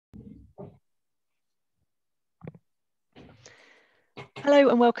Hello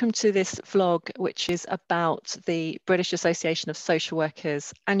and welcome to this vlog, which is about the British Association of Social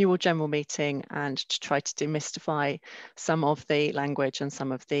Workers annual general meeting, and to try to demystify some of the language and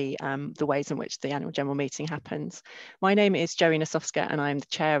some of the ways in which the annual general meeting happens. My name is Gerry Nosowska and I'm the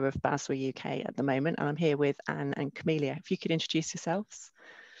chair of BASW UK at the moment, and I'm here with Anne and Camelia. If you could introduce yourselves.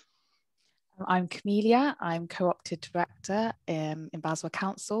 I'm Camelia. I'm co-opted director in BASW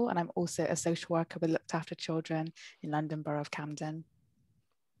Council, and I'm also a social worker with looked after children in London Borough of Camden.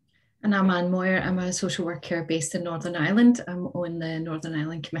 And I'm Moir. I'm a social worker based in Northern Ireland. I'm on the Northern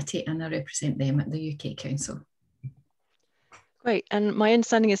Ireland Committee and I represent them at the UK Council. Great, and my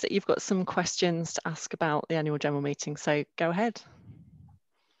understanding is that you've got some questions to ask about the annual general meeting, so go ahead.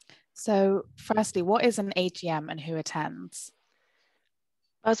 So firstly, what is an AGM and who attends?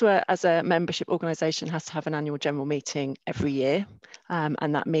 BASW as a membership organisation has to have an annual general meeting every year,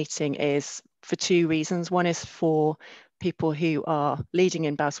 and that meeting is for two reasons. One is for people who are leading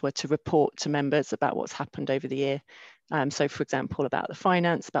in BASW to report to members about what's happened over the year. So for example, about the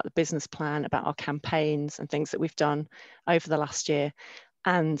finance, about the business plan, about our campaigns and things that we've done over the last year.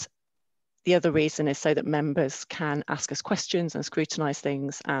 And the other reason is so that members can ask us questions and scrutinise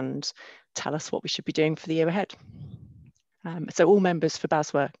things and tell us what we should be doing for the year ahead. So all members for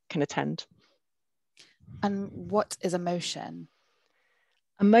BASW can attend. And what is a motion?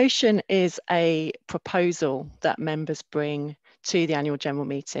 A motion is a proposal that members bring to the annual general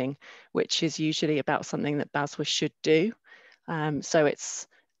meeting, which is usually about something that BASW should do. So it's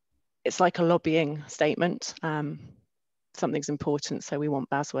like a lobbying statement. Something's important, so we want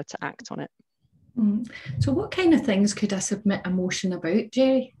BASW to act on it. So what kind of things could I submit a motion about,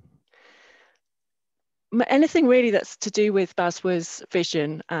 Gerry? Anything really that's to do with BASW's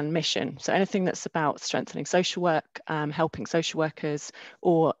vision and mission. So anything that's about strengthening social work, helping social workers,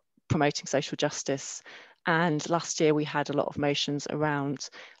 or promoting social justice. And last year we had a lot of motions around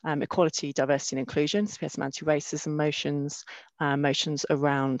equality, diversity and inclusion. So we had some anti-racism motions, motions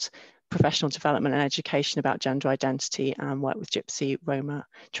around professional development and education about gender identity and work with Gypsy, Roma,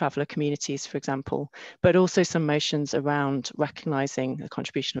 traveller communities, for example, but also some motions around recognising the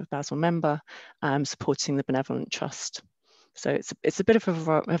contribution of a BASW member, supporting the Benevolent Trust. So it's a bit of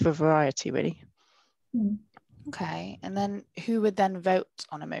a variety, really. Okay, and then who would then vote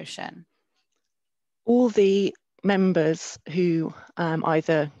on a motion? All the members who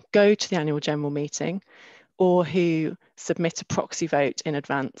either go to the annual general meeting or who submit a proxy vote in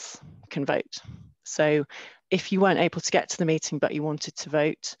advance can vote. So if you weren't able to get to the meeting but you wanted to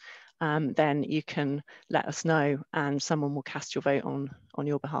vote, then you can let us know and someone will cast your vote on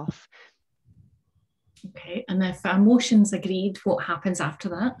your behalf. Okay, and if a motion's agreed, what happens after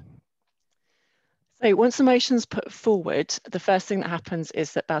that? So once the motion's put forward, the first thing that happens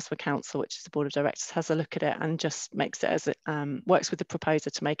is that BASW Council, which is the Board of Directors, has a look at it and just makes it as it works with the proposer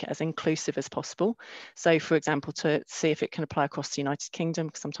to make it as inclusive as possible. So for example, to see if it can apply across the United Kingdom,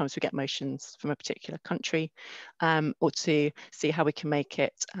 because sometimes we get motions from a particular country, or to see how we can make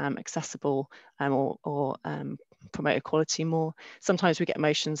it accessible or promote equality more. Sometimes we get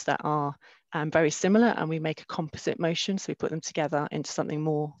motions that are very similar and we make a composite motion, so we put them together into something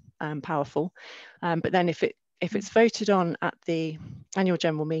more powerful. But then if it's voted on at the annual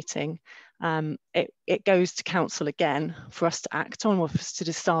general meeting, it goes to council again for us to act on, or for us to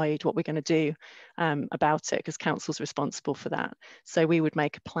decide what we're going to do about it, because council's responsible for that. So we would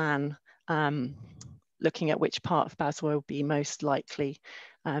make a plan looking at which part of BASW will be most likely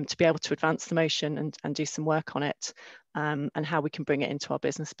to be able to advance the motion and do some work on it, and how we can bring it into our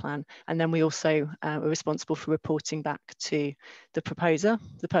business plan. And then we also are responsible for reporting back to the proposer,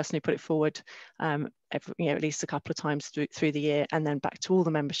 the person who put it forward, at least a couple of times through the year, and then back to all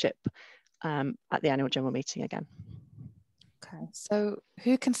the membership at the annual general meeting again. Okay, so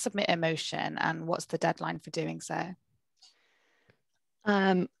who can submit a motion and what's the deadline for doing so?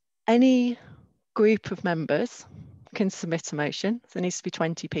 Any group of members can submit a motion. So there needs to be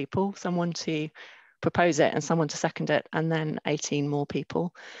 20 people, someone to propose it and someone to second it, and then 18 more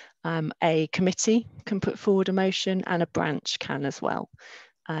people. A committee can put forward a motion and a branch can as well.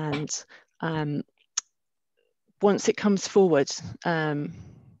 And once it comes forward and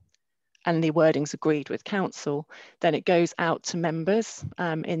the wording's agreed with council, then it goes out to members.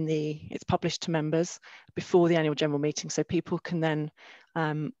 It's published to members before the annual general meeting, so people can then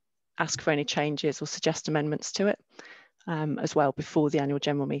ask for any changes or suggest amendments to it as well before the annual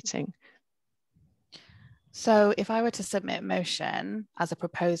general meeting. So if I were to submit a motion as a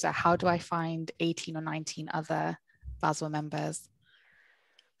proposer, how do I find 18 or 19 other BASW members?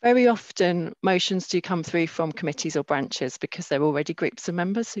 Very often motions do come through from committees or branches because they're already groups of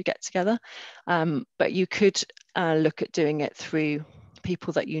members who get together. But you could look at doing it through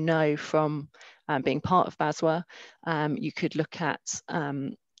people that you know from being part of BASW. You could look at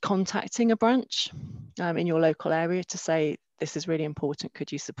contacting a branch in your local area to say, this is really important,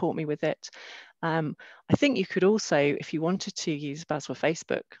 could you support me with it? I think you could also, if you wanted to, use BASW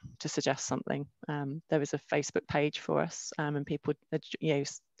Facebook to suggest something. There is a Facebook page for us, and people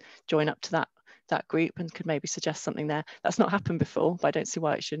join up to that group and could maybe suggest something there. That's not happened before, but I don't see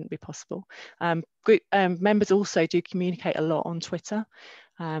why it shouldn't be possible. Group members also do communicate a lot on Twitter.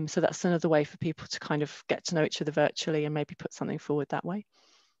 So that's another way for people to kind of get to know each other virtually and maybe put something forward that way.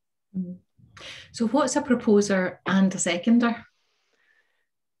 So what's a proposer and a seconder?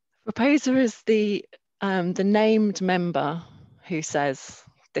 Proposer is the named member who says,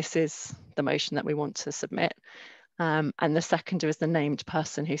 this is the motion that we want to submit. And the seconder is the named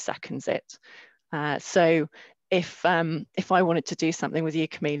person who seconds it. So if I wanted to do something with you,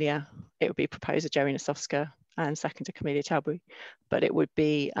 Camelia, it would be proposer Gerry Nosowska and seconder Camelia Chowdhury, but it would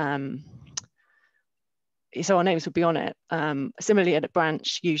be, so our names would be on it. Similarly at a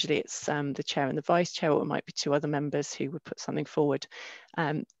branch, usually it's the chair and the vice chair, or it might be two other members who would put something forward.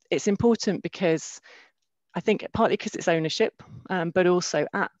 It's important because I think partly because it's ownership, but also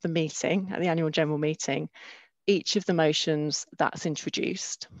at the meeting, at the annual general meeting, each of the motions that's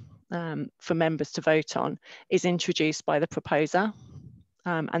introduced for members to vote on is introduced by the proposer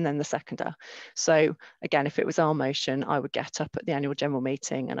and then the seconder. So again, if it was our motion, I would get up at the annual general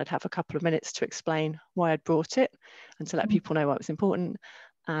meeting and I'd have a couple of minutes to explain why I'd brought it and to let people know why it was important.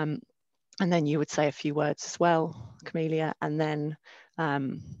 And then you would say a few words as well, Camelia, and then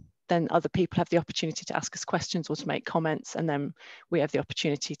other people have the opportunity to ask us questions or to make comments, and then we have the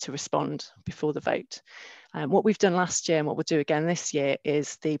opportunity to respond before the vote. What we've done last year and what we'll do again this year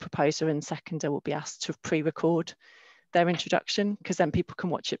is the proposer and seconder will be asked to pre-record their introduction, because then people can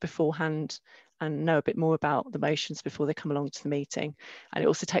watch it beforehand and know a bit more about the motions before they come along to the meeting. And it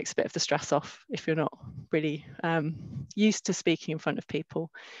also takes a bit of the stress off if you're not really used to speaking in front of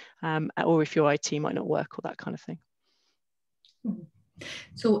people, or if your IT might not work or that kind of thing.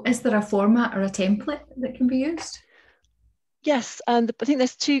 So is there a format or a template that can be used? Yes, and I think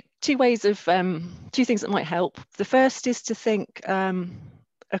there's two ways of two things that might help. The first is to think a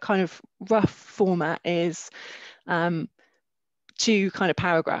kind of rough format is 2 kind of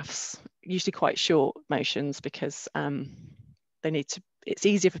paragraphs, usually quite short motions, because it's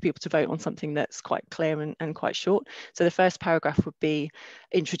easier for people to vote on something that's quite clear and quite short. So the first paragraph would be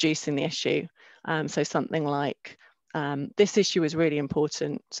introducing the issue. So something like, this issue is really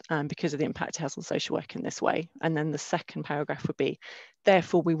important because of the impact it has on social work in this way. And then the second paragraph would be,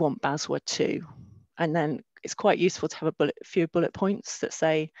 therefore we want BASW to. And then it's quite useful to have a few bullet points that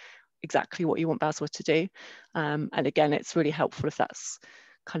say exactly what you want BASW to do. And again, it's really helpful if that's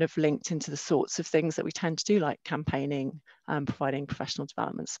kind of linked into the sorts of things that we tend to do, like campaigning, providing professional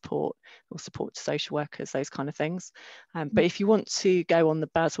development support or support to social workers, those kind of things. But if you want to go on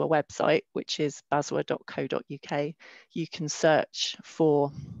the BASW website, which is basw.co.uk, you can search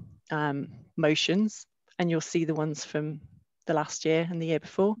for motions and you'll see the ones from the last year and the year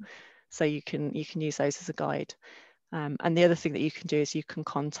before. So you can use those as a guide. And the other thing that you can do is you can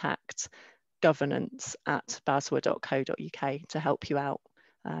contact governance@basw.co.uk to help you out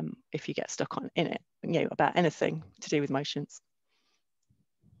if you get stuck in it, about anything to do with motions.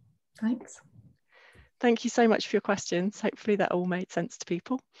 Thanks. Thank you so much for your questions. Hopefully that all made sense to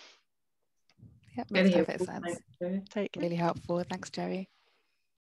people. Yeah, makes perfect sense. Take care. Really helpful. Thanks, Gerry.